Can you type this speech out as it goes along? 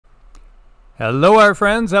Hello, our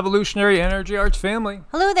friends, Evolutionary Energy Arts family.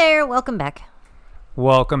 Hello there. Welcome back.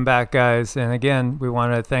 Welcome back, guys. And again, we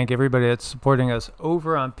want to thank everybody that's supporting us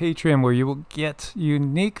over on Patreon, where you will get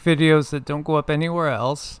unique videos that don't go up anywhere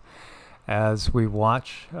else as we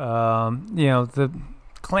watch, the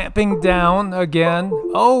clamping down again.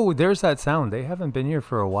 Oh, there's that sound. They haven't been here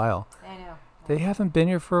for a while. I know. They haven't been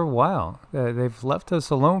here for a while. They've left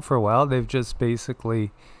us alone for a while. They've just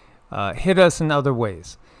basically hit us in other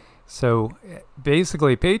ways. So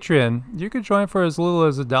basically, Patreon, you could join for as little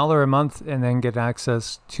as $1 a month and then get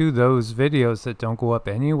access to those videos that don't go up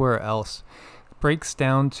anywhere else. It breaks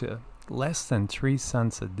down to less than 3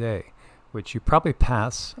 cents a day, which you probably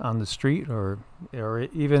pass on the street or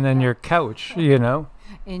even in your couch, you know.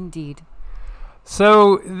 Indeed.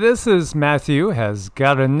 So this is Matthew has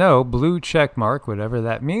got to know, blue check mark, whatever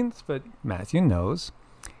that means, but Matthew knows.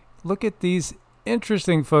 Look at these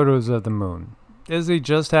interesting photos of the moon. Does he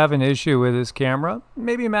just have an issue with his camera?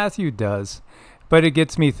 Maybe Matthew does. But it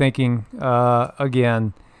gets me thinking,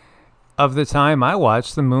 again, of the time I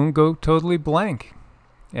watched the moon go totally blank.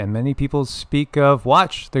 And many people speak of,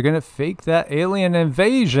 watch, they're going to fake that alien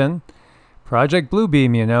invasion. Project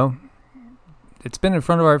Bluebeam, you know. It's been in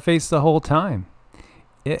front of our face the whole time.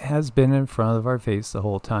 It has been in front of our face the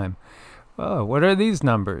whole time. Oh, what are these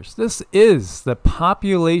numbers? This is the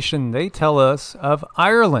population, they tell us, of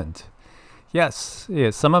Ireland. Yes,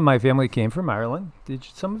 some of my family came from Ireland. Did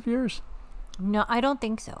some of yours? No, I don't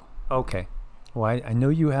think so. Okay. Well, I know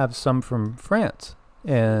you have some from France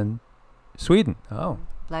and Sweden. Oh.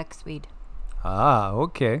 Black Swede. Ah,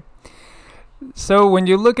 okay. So when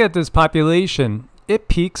you look at this population, it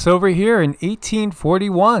peaks over here in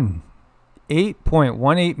 1841.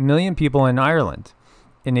 8.18 million people in Ireland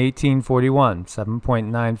in 1841.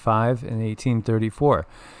 7.95 in 1834.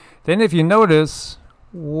 Then if you notice,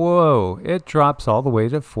 whoa, it drops all the way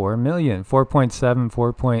to 4 million, 4.7,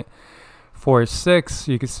 4.46.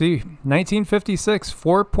 You can see 1956,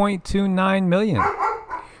 4.29 million.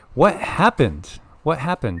 What happened? What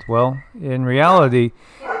happened? Well, in reality,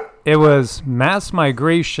 it was mass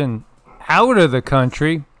migration out of the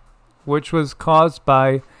country, which was caused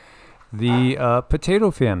by the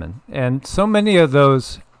potato famine. And so many of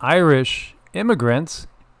those Irish immigrants,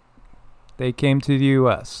 they came to the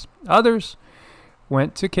U.S. Others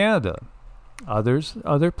went to Canada,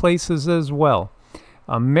 other places as well.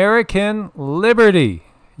 American liberty.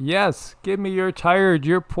 Yes, give me you're tired,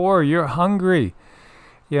 you're poor, you're hungry.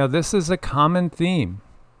 Yeah, this is a common theme.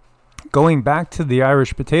 Going back to the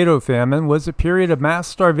Irish potato famine was a period of mass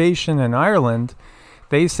starvation in Ireland.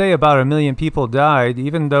 They say about 1 million people died,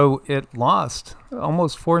 even though it lost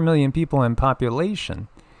almost 4 million people in population.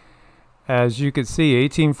 As you could see,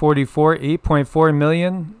 1844, 8.4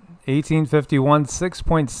 million. 1851,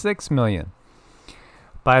 6.6 million.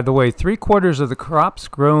 By the way, 3/4 of the crops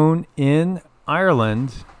grown in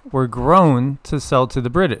Ireland were grown to sell to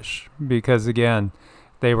the British because, again,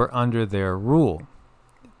 they were under their rule.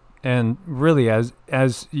 And really,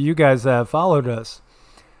 as you guys have followed us,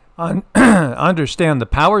 understand the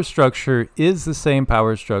power structure is the same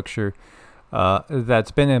power structure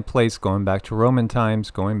that's been in place going back to Roman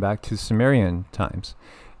times, going back to Sumerian times.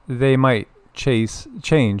 They might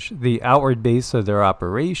change the outward base of their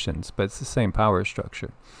operations, but it's the same power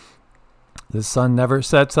structure. The sun never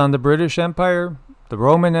sets on the British Empire. The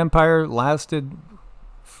Roman Empire lasted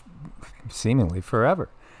seemingly forever.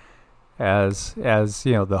 As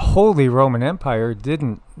you know, the Holy Roman Empire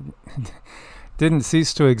didn't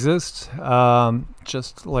cease to exist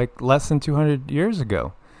just like less than 200 years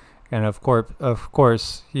ago. And of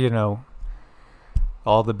course, you know,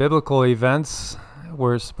 all the biblical events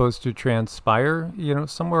were supposed to transpire, you know,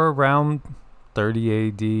 somewhere around 30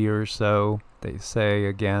 AD or so, they say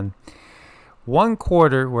again.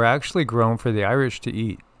 1/4 were actually grown for the Irish to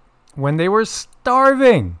eat. When they were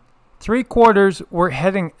starving, 3/4 were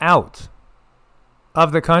heading out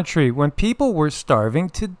of the country when people were starving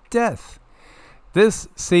to death. This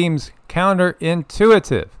seems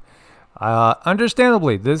counterintuitive.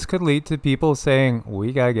 Understandably, this could lead to people saying,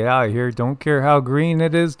 we gotta get out of here. Don't care how green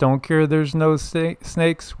it is. Don't care there's no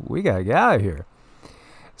snakes. We gotta get out of here.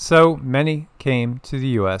 So many came to the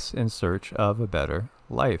U.S. in search of a better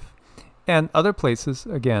life. And other places,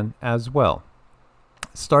 again, as well,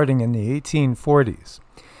 starting in the 1840s.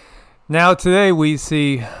 Now, today we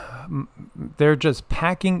see they're just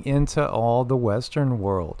packing into all the Western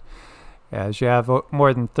world. As you have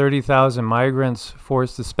more than 30,000 migrants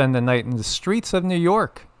forced to spend the night in the streets of New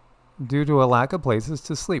York due to a lack of places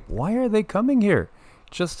to sleep. Why are they coming here?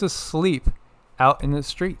 Just to sleep out in the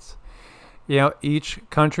streets. You know, each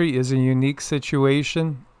country is a unique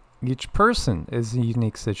situation. Each person is a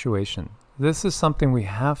unique situation. This is something we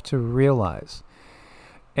have to realize.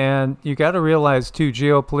 And you got to realize too,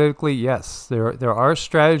 geopolitically, yes, there are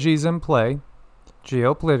strategies in play,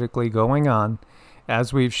 geopolitically going on.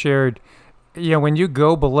 As we've shared, when you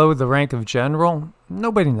go below the rank of general,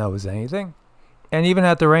 nobody knows anything. And even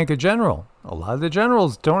at the rank of general, a lot of the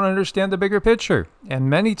generals don't understand the bigger picture. And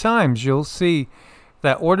many times you'll see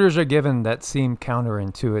that orders are given that seem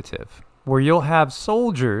counterintuitive, where you'll have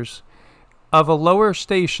soldiers of a lower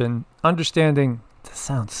station understanding, this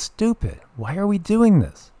sounds stupid. Why are we doing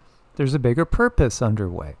this? There's a bigger purpose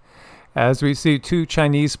underway. As we see 2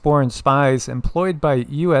 Chinese-born spies employed by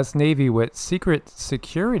U.S. Navy with secret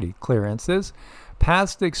security clearances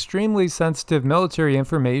passed extremely sensitive military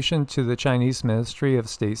information to the Chinese Ministry of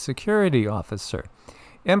State Security officer,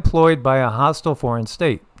 employed by a hostile foreign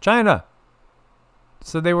state, China.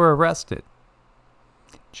 So they were arrested.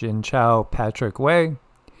 Jin Chao Patrick Wei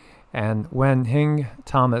and Wen Hing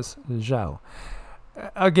Thomas Zhao.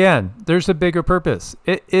 Again, there's a bigger purpose.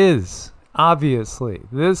 It is, obviously.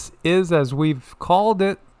 This is, as we've called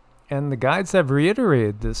it, and the guides have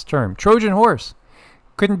reiterated this term, Trojan horse.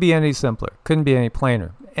 Couldn't be any simpler. Couldn't be any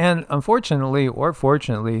plainer. And unfortunately, or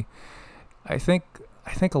fortunately, I think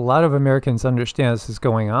a lot of Americans understand this is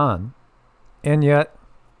going on. And yet,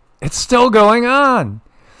 it's still going on.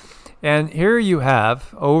 And here you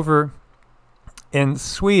have, over in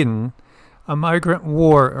Sweden, a migrant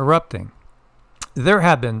war erupting. There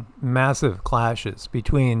have been massive clashes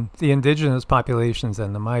between the indigenous populations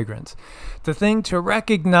and the migrants. The thing to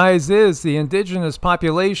recognize is the indigenous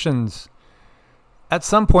populations, at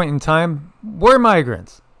some point in time, were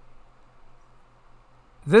migrants.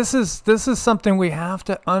 This is something we have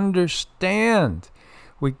to understand.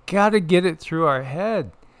 We got to get it through our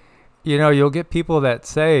head. You'll get people that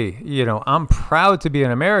say, I'm proud to be an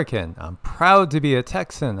American. I'm proud to be a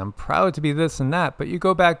Texan. I'm proud to be this and that. But you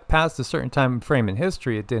go back past a certain time frame in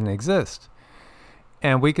history, it didn't exist.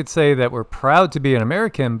 And we could say that we're proud to be an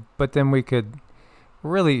American, but then we could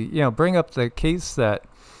really, bring up the case that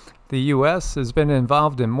the U.S. has been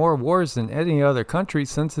involved in more wars than any other country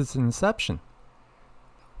since its inception.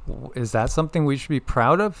 Is that something we should be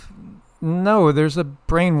proud of? No, there's a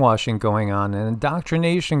brainwashing going on, an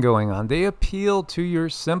indoctrination going on. They appeal to your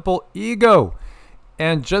simple ego.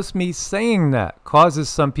 And just me saying that causes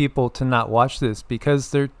some people to not watch this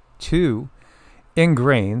because they're too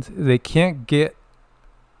ingrained. They can't get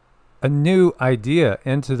a new idea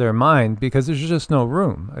into their mind because there's just no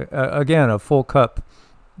room. Again, a full cup,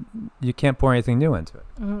 you can't pour anything new into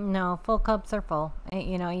it. No, full cups are full.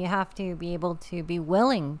 You have to be able to be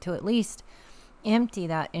willing to at least empty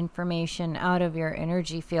that information out of your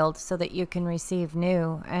energy field so that you can receive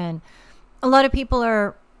new. And a lot of people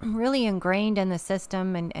are really ingrained in the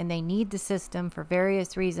system, and they need the system for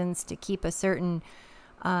various reasons to keep a certain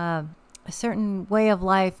way of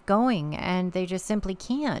life going, and they just simply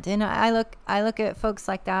can't. And I look at folks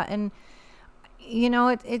like that, and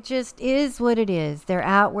it just is what it is. They're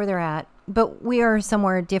at where they're at, but we are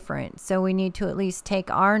somewhere different. So we need to at least take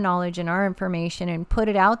our knowledge and our information and put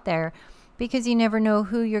it out there, because you never know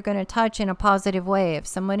who you're going to touch in a positive way. If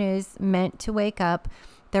someone is meant to wake up,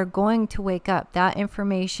 they're going to wake up. That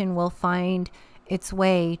information will find its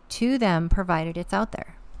way to them, provided it's out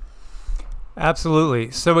there. Absolutely.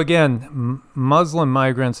 So again, Muslim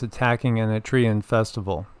migrants attacking an Etrian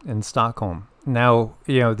festival in Stockholm. Now,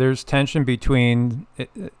 there's tension between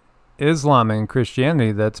Islam and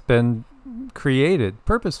Christianity that's been created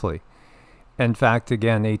purposefully. In fact,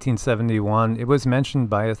 again, 1871, it was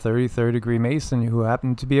mentioned by a 33rd degree Mason who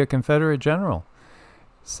happened to be a Confederate general.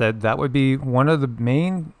 Said that would be one of the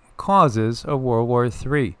main causes of World War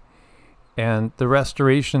III. And the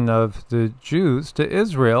restoration of the Jews to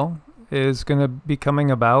Israel is going to be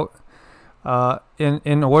coming about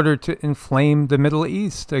in order to inflame the Middle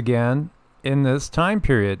East again in this time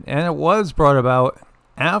period. And it was brought about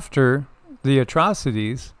after the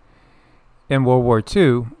atrocities in World War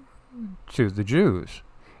II to the Jews.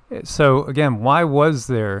 So again, why was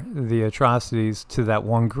there the atrocities to that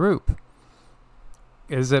one group?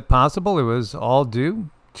 Is it possible it was all due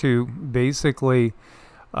to basically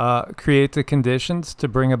create the conditions to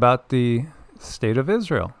bring about the state of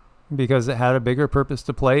Israel, because it had a bigger purpose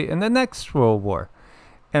to play in the next World War?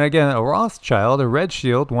 And again, a Rothschild, a Red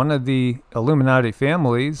Shield, one of the Illuminati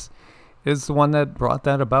families, is the one that brought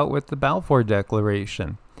that about with the Balfour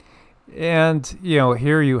Declaration. And,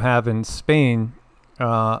 here you have in Spain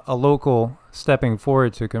a local stepping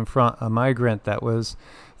forward to confront a migrant that was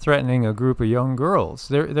threatening a group of young girls.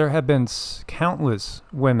 There have been countless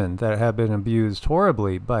women that have been abused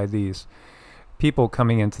horribly by these people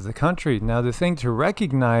coming into the country. Now, the thing to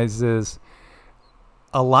recognize is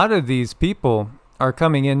a lot of these people are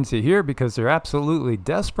coming into here because they're absolutely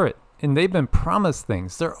desperate, and they've been promised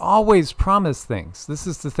things. They're always promised things. This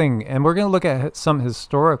is the thing. And we're going to look at some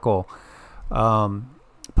historical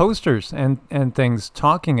posters and things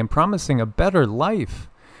talking and promising a better life.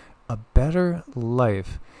 A better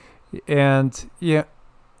life. And yeah,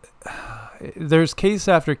 there's case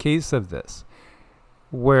after case of this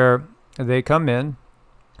where they come in,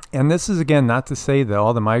 and this is, again, not to say that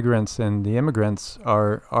all the migrants and the immigrants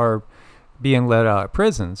are being let out of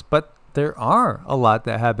prisons, but there are a lot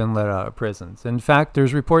that have been let out of prisons. In fact,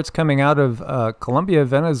 there's reports coming out of Colombia,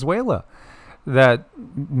 Venezuela, that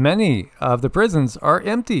many of the prisons are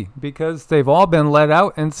empty because they've all been let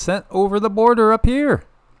out and sent over the border up here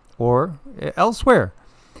or elsewhere.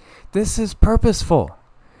 This is purposeful.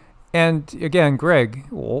 And again, Greg,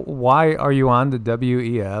 why are you on the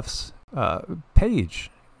WEF's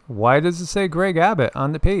page? Why does it say Greg Abbott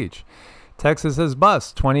on the page? Texas has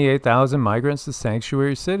bused 28,000 migrants to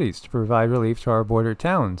sanctuary cities to provide relief to our border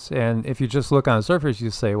towns. And if you just look on the surface, you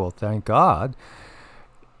say, well, thank God.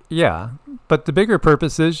 Yeah, but the bigger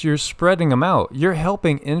purpose is you're spreading them out. You're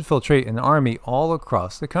helping infiltrate an army all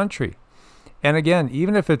across the country. And again,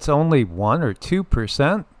 even if it's only 1 or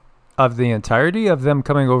 2% of the entirety of them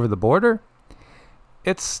coming over the border,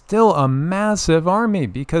 it's still a massive army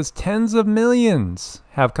because tens of millions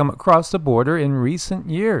have come across the border in recent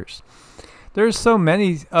years. There's so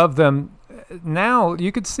many of them now,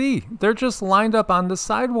 you could see they're just lined up on the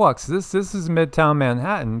sidewalks. This is Midtown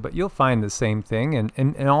Manhattan, but you'll find the same thing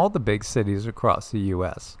in all the big cities across the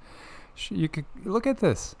U.S. You could look at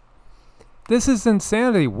this. This is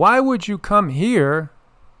insanity. Why would you come here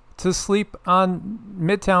to sleep on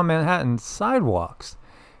Midtown Manhattan sidewalks?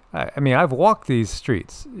 I mean, I've walked these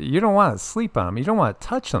streets. You don't want to sleep on them. You don't want to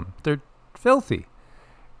touch them. They're filthy.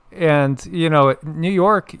 And, you know, New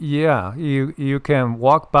York, yeah, you can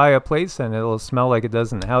walk by a place and it'll smell like it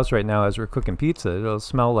does in the house right now as we're cooking pizza. It'll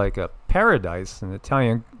smell like a paradise, an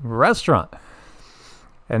Italian restaurant.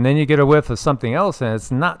 And then you get a whiff of something else and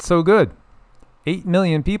it's not so good. 8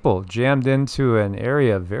 million people jammed into an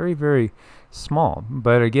area very, very small.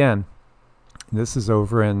 But again, this is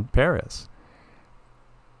over in Paris.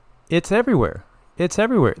 It's everywhere. It's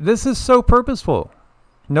everywhere. This is so purposeful.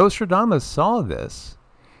 Nostradamus saw this.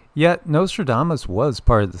 Yet Nostradamus was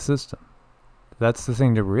part of the system. That's the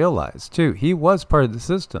thing to realize, too. He was part of the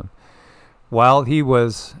system. While he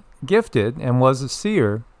was gifted and was a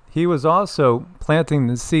seer, he was also planting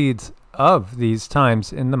the seeds of these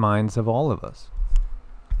times in the minds of all of us.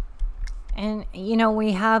 And, you know,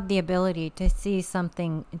 we have the ability to see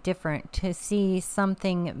something different, to see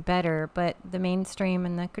something better, but the mainstream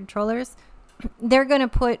and the controllers, they're going to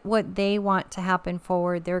put what they want to happen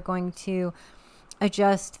forward. They're going to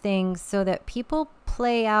adjust things so that people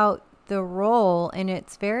play out the role, and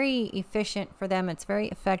it's very efficient for them. It's very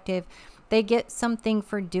effective. They get something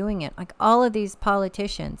for doing it. Like all of these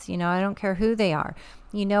politicians, you know, I don't care who they are.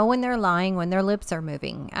 You know when they're lying, when their lips are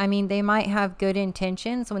moving. I mean, they might have good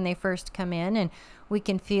intentions when they first come in, and we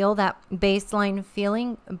can feel that baseline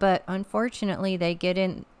feeling, but unfortunately they get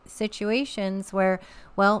in situations where,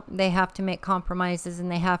 well, they have to make compromises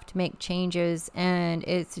and they have to make changes, and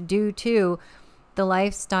it's due to the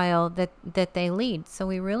lifestyle that they lead. So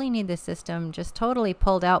we really need the system just totally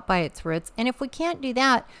pulled out by its roots. And if we can't do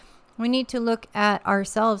that, we need to look at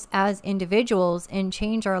ourselves as individuals and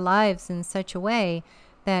change our lives in such a way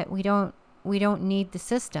that we don't need the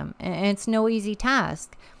system. And it's no easy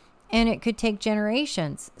task. And it could take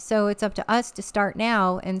generations. So it's up to us to start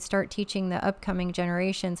now and start teaching the upcoming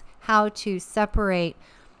generations how to separate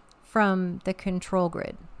from the control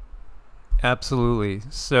grid. Absolutely.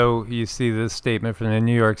 So you see this statement from the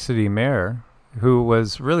New York City mayor, who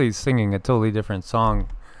was really singing a totally different song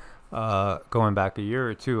going back a year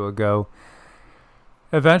or two ago.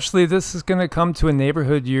 Eventually, this is going to come to a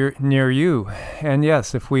neighborhood near you. And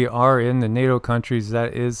yes, if we are in the NATO countries,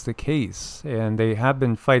 that is the case. And they have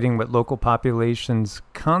been fighting with local populations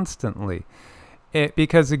constantly.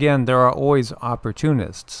 Because, again, there are always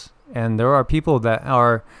opportunists. And there are people that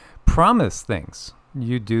are promised things.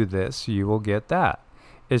 You do this, you will get that.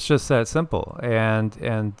 It's just that simple.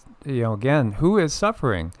 And you know, again, who is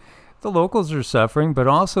suffering? The locals are suffering, but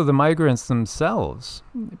also the migrants themselves,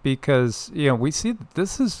 because, you know, we see that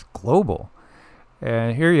this is global.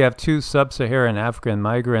 And here you have 2 sub-Saharan African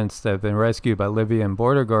migrants that have been rescued by Libyan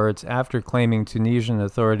border guards after claiming Tunisian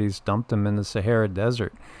authorities dumped them in the Sahara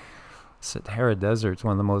Desert. Sahara Desert is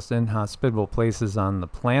one of the most inhospitable places on the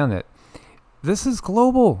planet. This is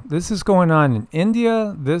global. This is going on in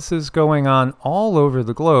India. This is going on all over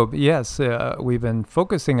the globe. Yes, we've been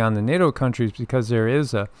focusing on the NATO countries because there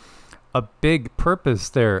is a big purpose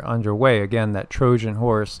there underway. Again, that Trojan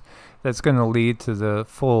horse that's going to lead to the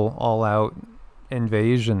full all-out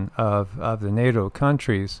invasion of the NATO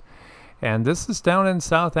countries. And this is down in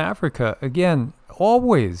South Africa. Again,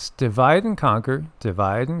 always divide and conquer,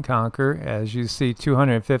 as you see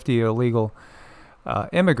 250 illegal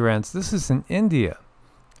immigrants. This is in India.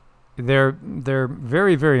 They're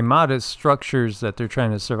very, very modest structures that they're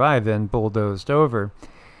trying to survive in, bulldozed over.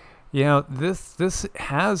 You know, this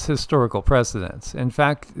has historical precedence. In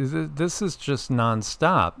fact, this is just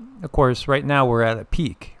nonstop. Of course, right now we're at a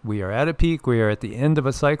peak. We are at a peak. We are at the end of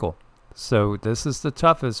a cycle. So this is the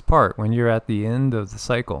toughest part, when you're at the end of the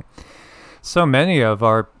cycle. So many of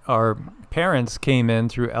our parents came in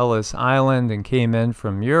through Ellis Island and came in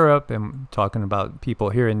from Europe, and talking about people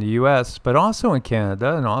here in the U.S., but also in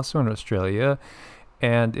Canada and also in Australia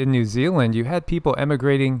and in New Zealand. You had people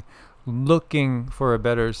emigrating looking for a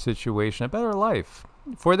better situation, a better life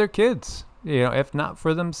for their kids, you know, if not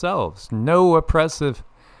for themselves. No oppressive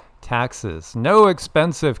taxes, no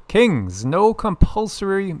expensive kings, no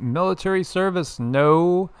compulsory military service,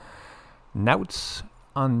 no nouts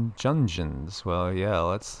on dungeons. Well, yeah,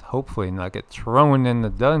 let's hopefully not get thrown in the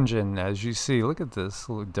dungeon. As you see, look at this,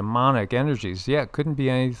 demonic energies. Yeah, it couldn't be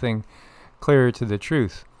anything clearer to the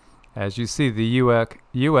truth. As you see, the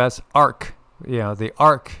U.S. Ark, you know, the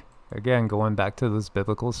Ark, again, going back to those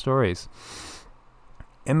biblical stories.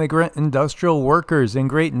 Immigrant industrial workers in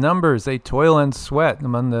great numbers. They toil and sweat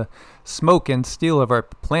among the smoke and steel of our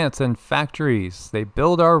plants and factories. They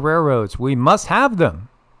build our railroads. We must have them.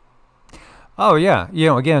 Oh, yeah. You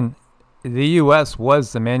know, again, the U.S.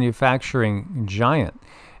 was the manufacturing giant.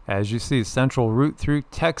 As you see, central route through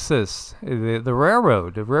Texas, the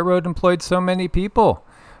railroad. The railroad employed so many people.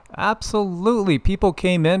 Absolutely. People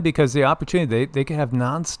came in because the opportunity, they could have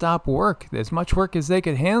nonstop work, as much work as they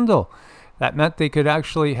could handle. That meant they could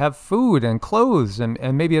actually have food and clothes and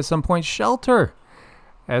maybe at some point shelter.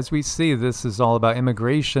 As we see, this is all about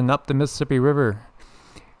immigration up the Mississippi River.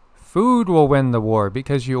 Food will win the war,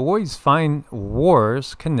 because you always find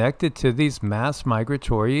wars connected to these mass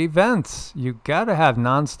migratory events. You got to have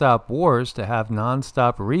nonstop wars to have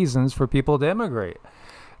nonstop reasons for people to immigrate.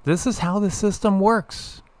 This is how the system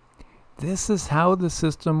works. This is how the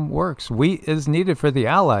system works. Wheat is needed for the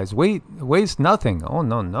Allies. Waste nothing. Oh,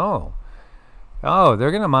 no. Oh,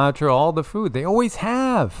 they're going to monitor all the food. They always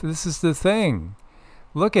have. This is the thing.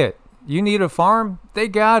 Look at, you need a farm? They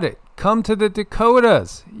got it. Come to the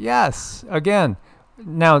Dakotas. Yes. Again,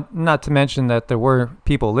 now, not to mention that there were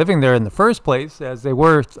people living there in the first place, as they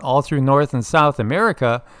were all through North and South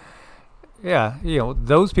America. Yeah, you know,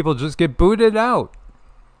 those people just get booted out.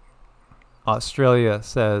 Australia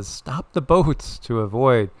says, stop the boats to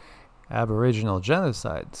avoid Aboriginal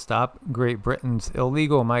genocide. Stop Great Britain's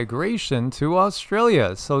illegal migration to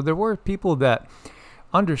Australia. So there were people that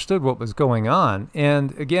understood what was going on.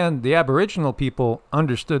 And again, the Aboriginal people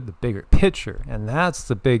understood the bigger picture. And that's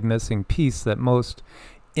the big missing piece that most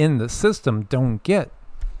in the system don't get.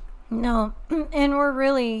 No, and we're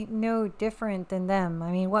really no different than them.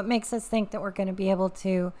 I mean, what makes us think that we're going to be able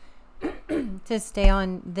to stay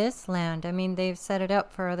on this land? I mean, they've set it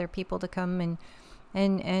up for other people to come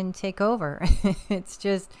and take over.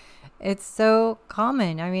 It's so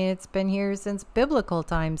common. I mean, it's been here since biblical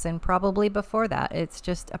times and probably before that. It's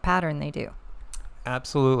just a pattern they do.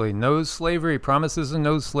 Absolutely. No slavery, promises of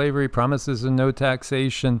no slavery, promises of no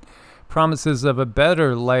taxation, promises of a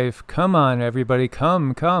better life. Come on, everybody,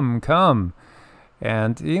 come.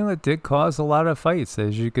 And, you know, it did cause a lot of fights,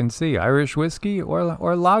 as you can see. Irish whiskey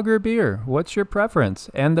or lager beer, what's your preference?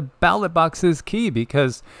 And the ballot box is key,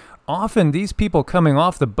 because often these people coming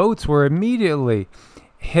off the boats were immediately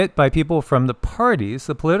hit by people from the parties,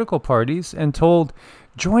 the political parties, and told,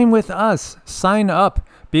 join with us, sign up,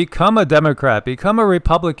 become a Democrat, become a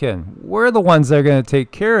Republican. We're the ones that are going to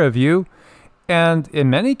take care of you. And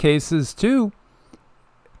in many cases, too,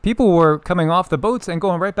 people were coming off the boats and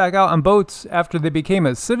going right back out on boats after they became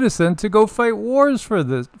a citizen to go fight wars for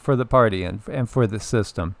the party and for the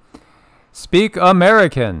system. Speak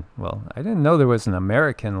American. Well, I didn't know there was an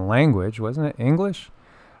American language. Wasn't it English?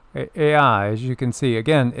 Yeah, as you can see,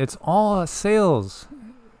 again, it's all sales.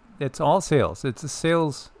 It's all sales. It's a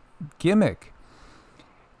sales gimmick.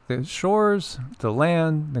 The shores, the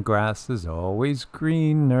land, the grass is always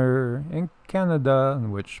greener in Canada,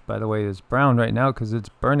 which, by the way, is brown right now because it's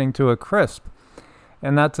burning to a crisp.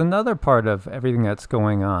 And that's another part of everything that's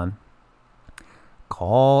going on.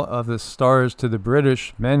 Call of the stars to the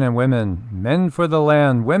British men and women, men for the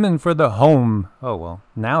land, women for the home. Oh, well,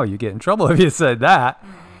 now you get in trouble if you said that.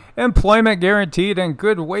 Employment guaranteed and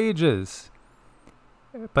good wages.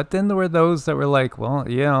 But then there were those that were like, well,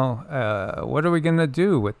 what are we going to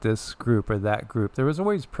do with this group or that group? There was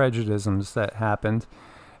always prejudices that happened.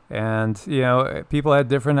 And, people had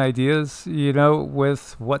different ideas,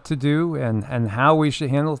 with what to do and how we should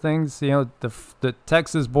handle things. The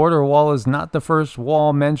Texas border wall is not the first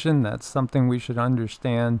wall mentioned. That's something we should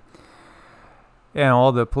understand. And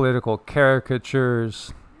all the political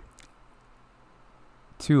caricatures.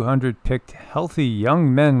 200 picked healthy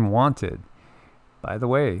young men wanted. By the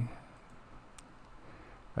way,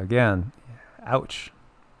 again, ouch.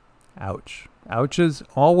 Ouch. Ouch is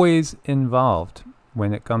always involved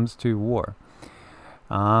when it comes to war.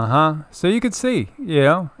 So you could see,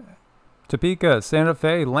 Topeka, Santa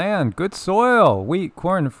Fe, land, good soil, wheat,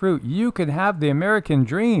 corn, fruit. You could have the American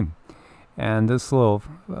dream. And this little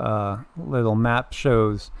map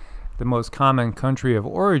shows the most common country of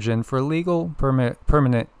origin for legal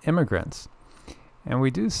permanent immigrants. And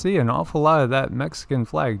we do see an awful lot of that Mexican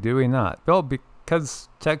flag, do we not? Well, because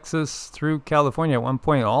Texas through California at one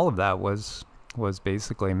point, all of that was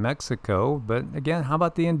basically Mexico. But again, how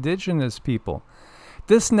about the indigenous people?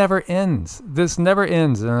 This never ends. This never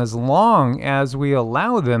ends. And as long as we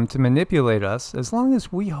allow them to manipulate us, as long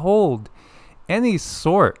as we hold any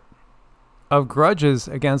sort of grudges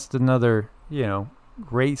against another,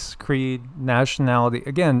 race, creed, nationality,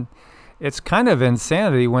 again, it's kind of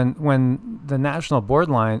insanity when the national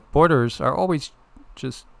borders are always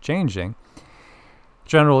just changing.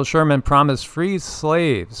 General Sherman promised free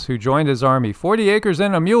slaves who joined his army 40 acres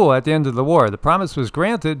and a mule at the end of the war. The promise was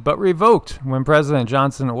granted but revoked when President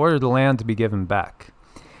Johnson ordered the land to be given back.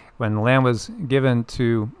 When the land was given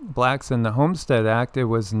to blacks in the Homestead Act, it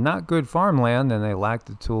was not good farmland and they lacked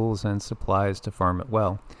the tools and supplies to farm it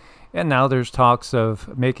well. And now there's talks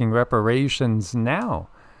of making reparations now.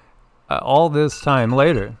 All this time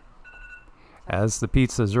later, as the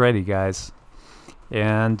pizza's ready, guys.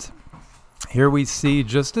 And here we see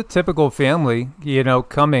just a typical family,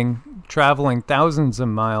 traveling thousands of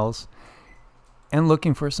miles and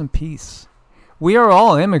looking for some peace. We are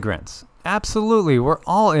all immigrants. Absolutely, we're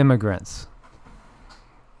all immigrants.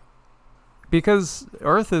 Because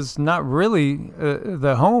Earth is not really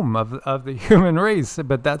the home of the human race,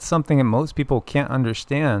 but that's something that most people can't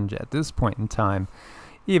understand at this point in time.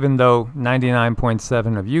 Even though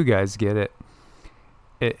 99.7 of you guys get it,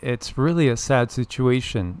 it's really a sad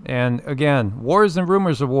situation. And again, wars and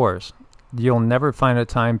rumors of wars. You'll never find a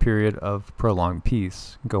time period of prolonged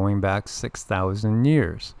peace going back 6,000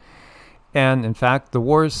 years. And in fact, the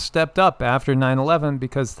wars stepped up after 9/11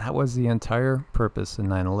 because that was the entire purpose of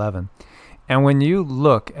 9/11. And when you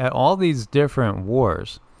look at all these different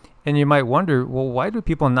wars, and you might wonder, well, why do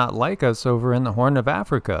people not like us over in the Horn of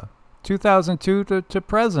Africa? 2002 to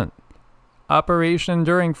present. Operation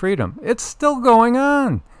Enduring Freedom. It's still going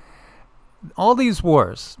on. All these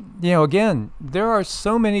wars. Again, there are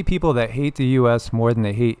so many people that hate the U.S. more than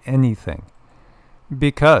they hate anything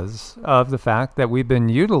because of the fact that we've been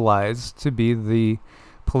utilized to be the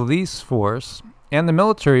police force and the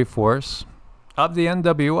military force of the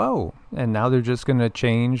NWO. And now they're just going to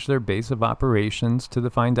change their base of operations to the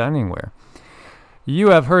fine dining ware.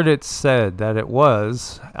 You have heard it said that it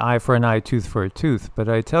was eye for an eye, tooth for a tooth. But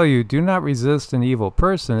I tell you, do not resist an evil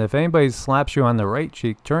person. If anybody slaps you on the right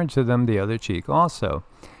cheek, turn to them the other cheek also.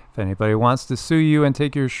 If anybody wants to sue you and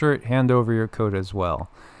take your shirt, hand over your coat as well.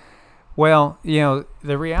 Well,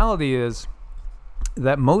 the reality is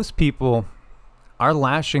that most people are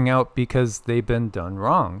lashing out because they've been done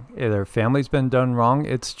wrong. Their family's been done wrong.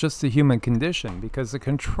 It's just the human condition because the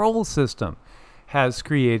control system has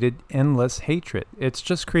created endless hatred. It's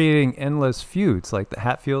just creating endless feuds like the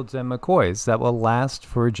Hatfields and McCoys that will last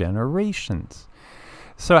for generations.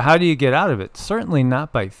 So how do you get out of it? Certainly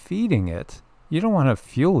not by feeding it. You don't want to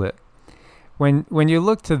fuel it. When you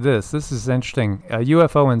look to this is interesting. A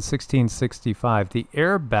UFO in 1665, the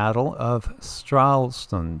air battle of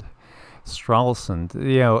Stralsund.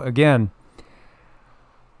 Again,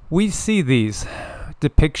 we see these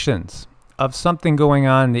depictions of something going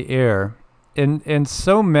on in the air in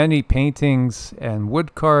so many paintings and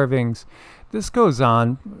wood carvings. This goes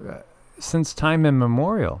on since time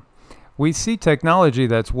immemorial. We see technology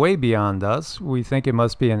that's way beyond us. We think it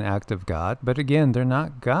must be an act of God, but again, they're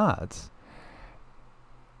not gods.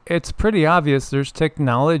 It's pretty obvious there's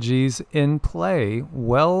technologies in play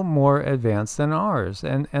well more advanced than ours,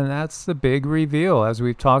 and that's the big reveal as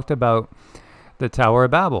we've talked about the Tower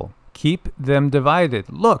of Babel. Keep them divided.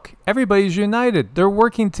 Look, everybody's united. They're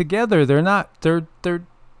working together. They're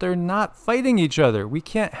not fighting each other. We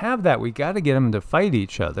can't have that. We got to get them to fight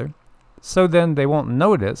each other. So then they won't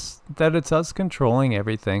notice that it's us controlling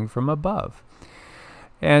everything from above.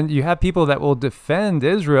 And you have people that will defend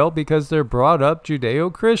Israel because they're brought up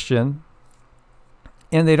Judeo-Christian,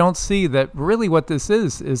 and they don't see that really what this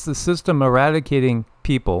is the system eradicating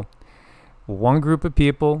people, one group of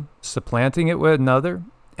people, supplanting it with another,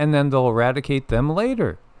 and then they'll eradicate them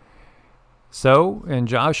later. So in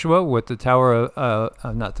Joshua with the Tower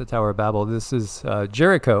of, not the Tower of Babel, this is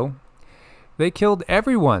Jericho, they killed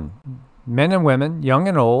everyone, men and women, young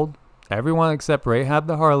and old, everyone except Rahab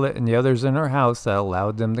the harlot and the others in her house that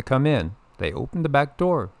allowed them to come in. They opened the back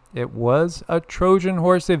door. It was a Trojan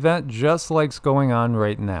horse event just like's going on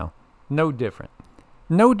right now. No different.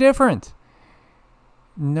 No different.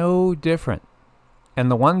 No different.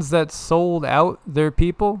 And the ones that sold out their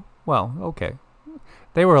people, well, okay.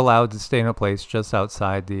 They were allowed to stay in a place just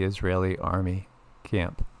outside the Israeli army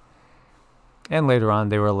camp. And later on,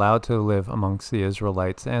 they were allowed to live amongst the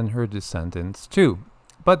Israelites and her descendants too.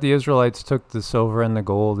 But the Israelites took the silver and the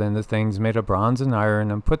gold and the things made of bronze and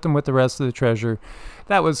iron and put them with the rest of the treasure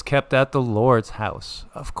that was kept at the Lord's house.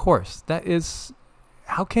 Of course, that is,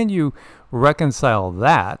 how can you reconcile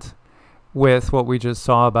that with what we just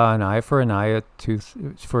saw about an eye for an eye, a tooth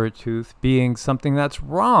for a tooth being something that's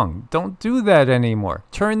wrong? Don't do that anymore.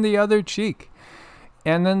 Turn the other cheek.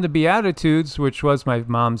 And then the Beatitudes, which was my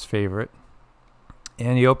mom's favorite.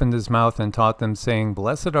 And he opened his mouth and taught them, saying,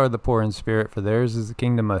 Blessed are the poor in spirit, for theirs is the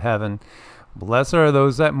kingdom of heaven. Blessed are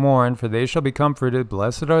those that mourn, for they shall be comforted.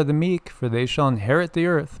 Blessed are the meek, for they shall inherit the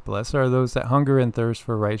earth. Blessed are those that hunger and thirst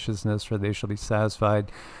for righteousness, for they shall be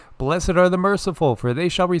satisfied. Blessed are the merciful, for they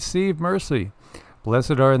shall receive mercy.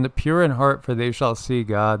 Blessed are the pure in heart, for they shall see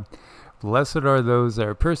God. Blessed are those that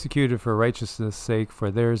are persecuted for righteousness' sake, for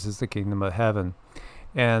theirs is the kingdom of heaven.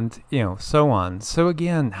 And, so on. So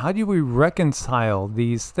again, how do we reconcile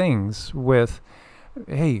these things with,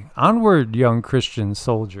 hey, onward, young Christian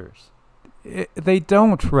soldiers? They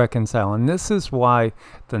don't reconcile. And this is why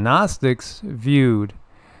the Gnostics viewed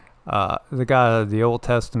the God of the Old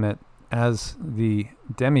Testament as the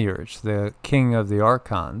demiurge, the king of the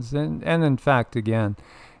archons. And in fact, again,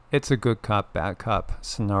 it's a good cop, bad cop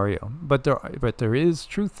scenario. But there is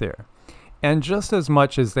truth there. And just as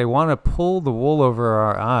much as they want to pull the wool over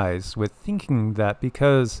our eyes with thinking that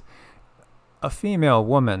because a female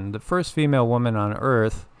woman, the first female woman on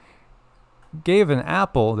earth, gave an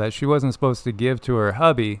apple that she wasn't supposed to give to her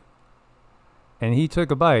hubby, and he took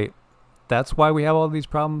a bite, that's why we have all these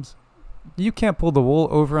problems? You can't pull the wool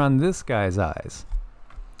over on this guy's eyes.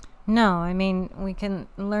 No, I mean, we can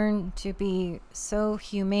learn to be so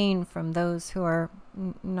humane from those who are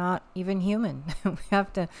not even human. We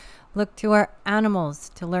have to look to our animals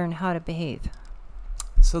to learn how to behave.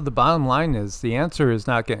 So the bottom line is the answer is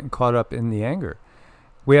not getting caught up in the anger.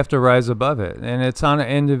 We have to rise above it. And it's on an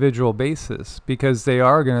individual basis because they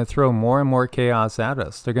are going to throw more and more chaos at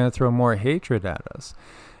us. They're going to throw more hatred at us.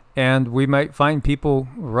 And we might find people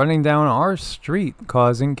running down our street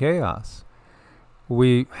causing chaos.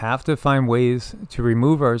 We have to find ways to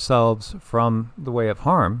remove ourselves from the way of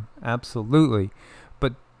harm, absolutely,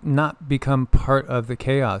 but not become part of the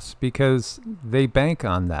chaos because they bank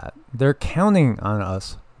on that. They're counting on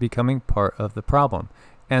us becoming part of the problem,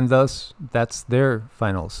 and thus that's their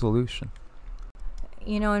final solution.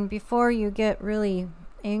 And before you get really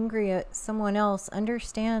angry at someone else,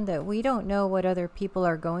 understand that we don't know what other people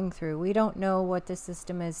are going through. We don't know what the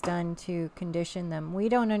system has done to condition them. We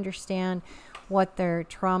don't understand what their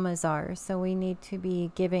traumas are. So we need to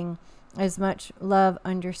be giving as much love,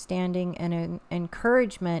 understanding, and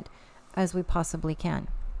encouragement as we possibly can.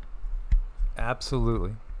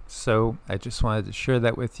 Absolutely. So I just wanted to share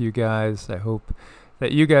that with you guys. I hope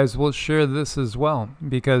that you guys will share this as well,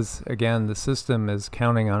 because again, the system is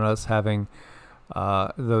counting on us having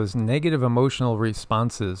those negative emotional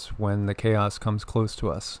responses when the chaos comes close to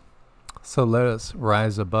us. So let us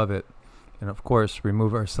rise above it. And of course,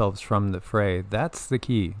 remove ourselves from the fray. That's the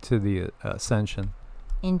key to the ascension.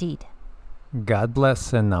 Indeed. God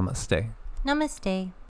bless and namaste. Namaste.